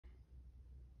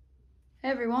Hey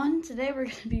everyone, today we're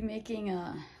going to be making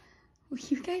what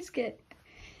are you guys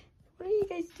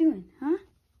doing, huh?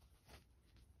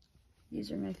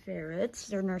 These are my favorites.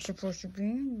 They're not supposed to be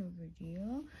in the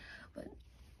video, but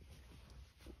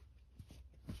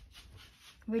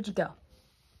where'd you go?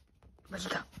 Where'd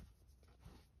you go?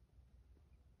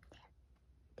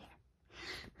 There.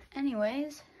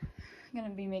 Anyways, I'm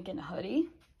going to be making a hoodie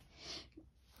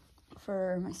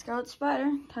for my scarlet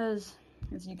spider because,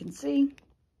 as you can see,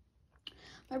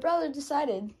 my brother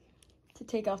decided to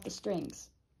take off the strings.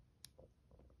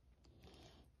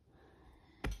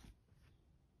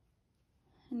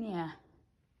 And yeah,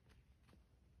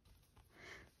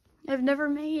 I've never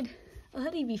made a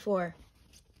hoodie before.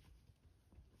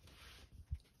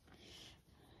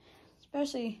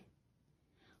 Especially,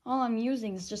 all I'm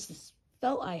using is just this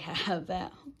felt I have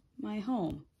at my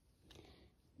home.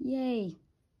 Yay.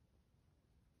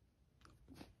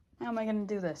 How am I gonna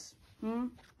do this?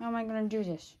 How am I gonna do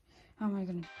this? How am I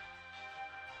gonna...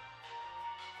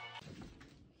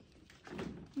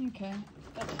 Okay,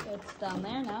 that's down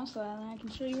there now, so I can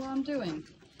show you what I'm doing.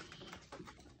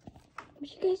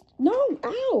 What you guys... No!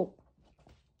 Ow!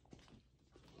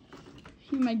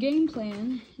 My game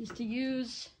plan is to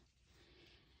use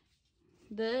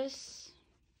this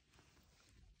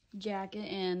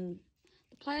jacket and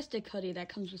the plastic hoodie that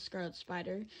comes with Scarlet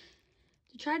Spider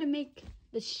to try to make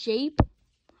the shape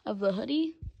of the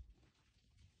hoodie.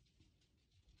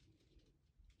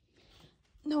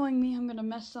 Knowing me, I'm gonna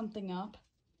mess something up.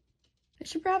 I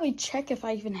should probably check if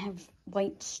I even have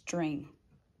white string.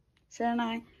 Shouldn't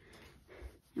I?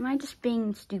 Am I just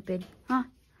being stupid? Huh?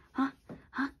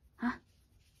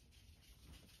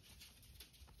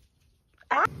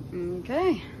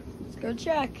 Okay, let's go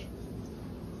check.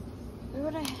 Where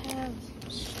would I have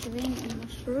string in the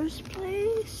first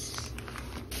place?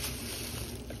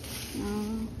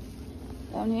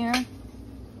 Down here.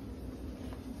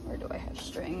 Where do I have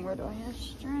string? Where do I have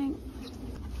string?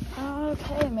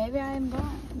 Okay, maybe I'm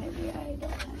blind. Maybe I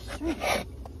don't have string.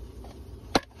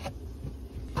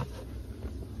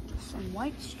 Some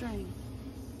white string.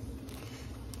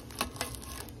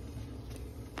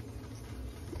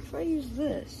 If I use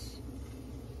this,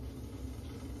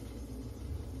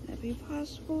 would that be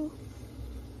possible?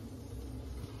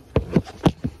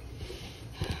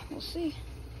 We'll see.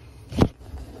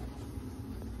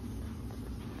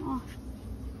 Oh.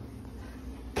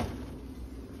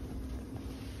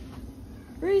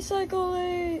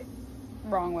 Recycling!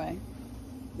 Wrong way.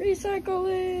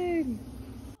 Recycling!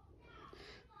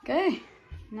 Okay,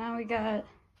 now we got...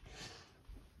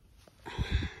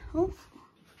 Oh,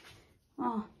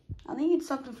 well, I need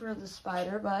something for the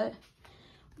spider, but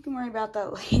we can worry about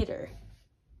that later.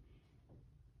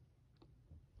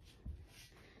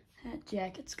 That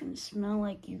jacket's gonna smell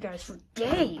like you guys for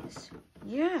days.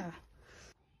 Yeah.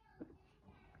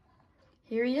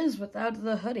 Here he is without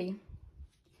the hoodie.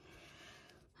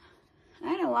 I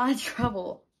had a lot of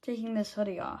trouble taking this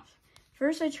hoodie off.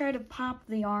 First I tried to pop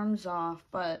the arms off,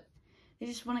 but they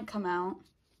just wouldn't come out.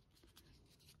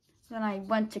 Then I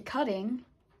went to cutting.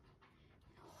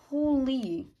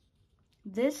 Holy,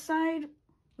 this side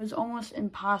was almost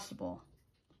impossible.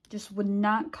 Just would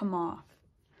not come off.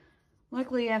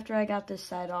 Luckily, after I got this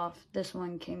side off, this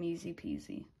one came easy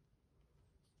peasy.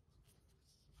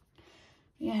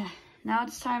 Yeah, now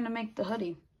it's time to make the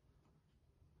hoodie.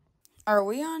 Are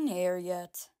we on air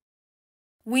yet?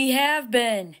 We have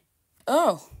been.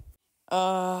 Oh.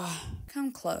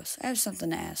 Come close. I have something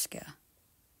to ask you.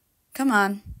 Come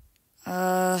on.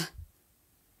 Have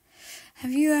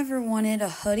you ever wanted a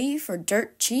hoodie for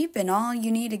dirt cheap and all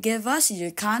you need to give us is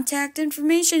your contact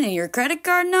information and your credit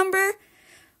card number?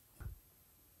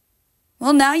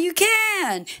 Well, now you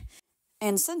can!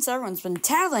 And since everyone's been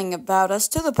tattling about us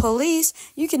to the police,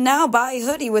 you can now buy a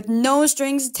hoodie with no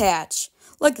strings attached.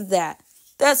 Look at that.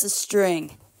 That's a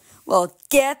string. Well,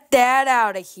 get that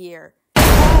out of here.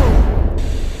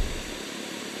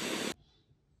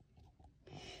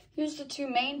 Here's the two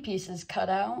main pieces cut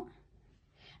out.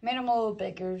 Made them a little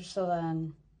bigger so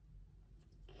then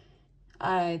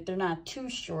they're not too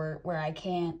short where I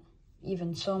can't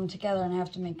even sew them together and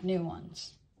have to make new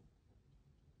ones.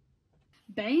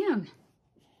 Bam!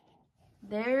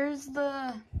 There's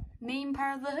the main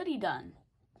part of the hoodie done.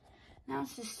 Now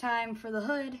it's just time for the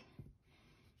hood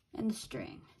and the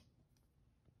string.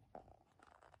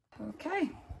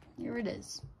 Okay, here it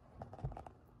is.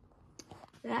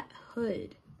 That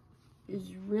hood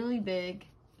is really big.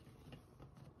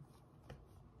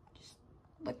 Just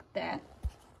look at that.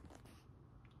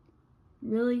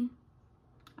 Really?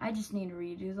 I just need to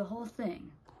redo the whole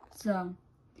thing. So,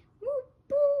 whoop,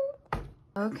 whoop.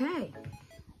 Okay.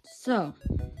 So,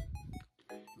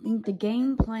 think the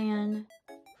game plan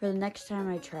for the next time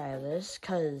I try this,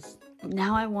 because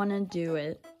now I want to do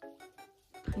it.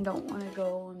 I don't want to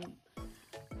go and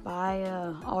buy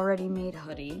a already made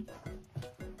hoodie.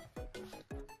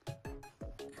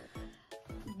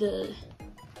 The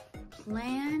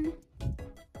plan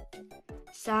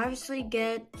is to obviously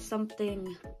get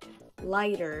something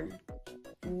lighter,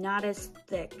 not as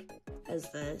thick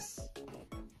as this,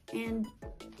 and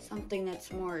something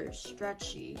that's more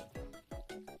stretchy.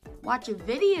 Watch a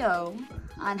video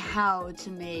on how to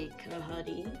make a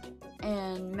hoodie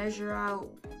and measure out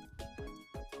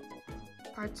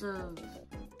parts of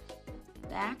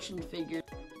the action figure.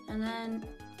 And then,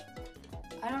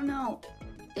 I don't know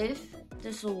if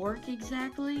this will work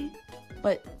exactly,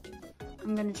 but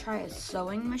I'm gonna try a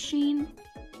sewing machine.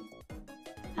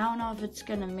 I don't know if it's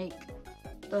gonna make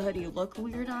the hoodie look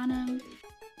weird on him,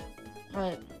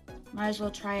 but might as well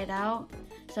try it out.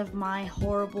 Instead of my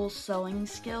horrible sewing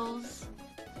skills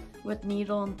with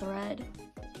needle and thread.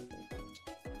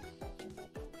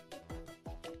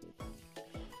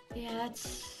 Yeah,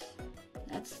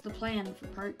 that's the plan for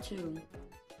part 2.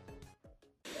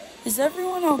 Is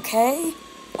everyone okay?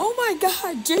 Oh my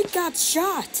god, Jake got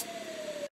shot!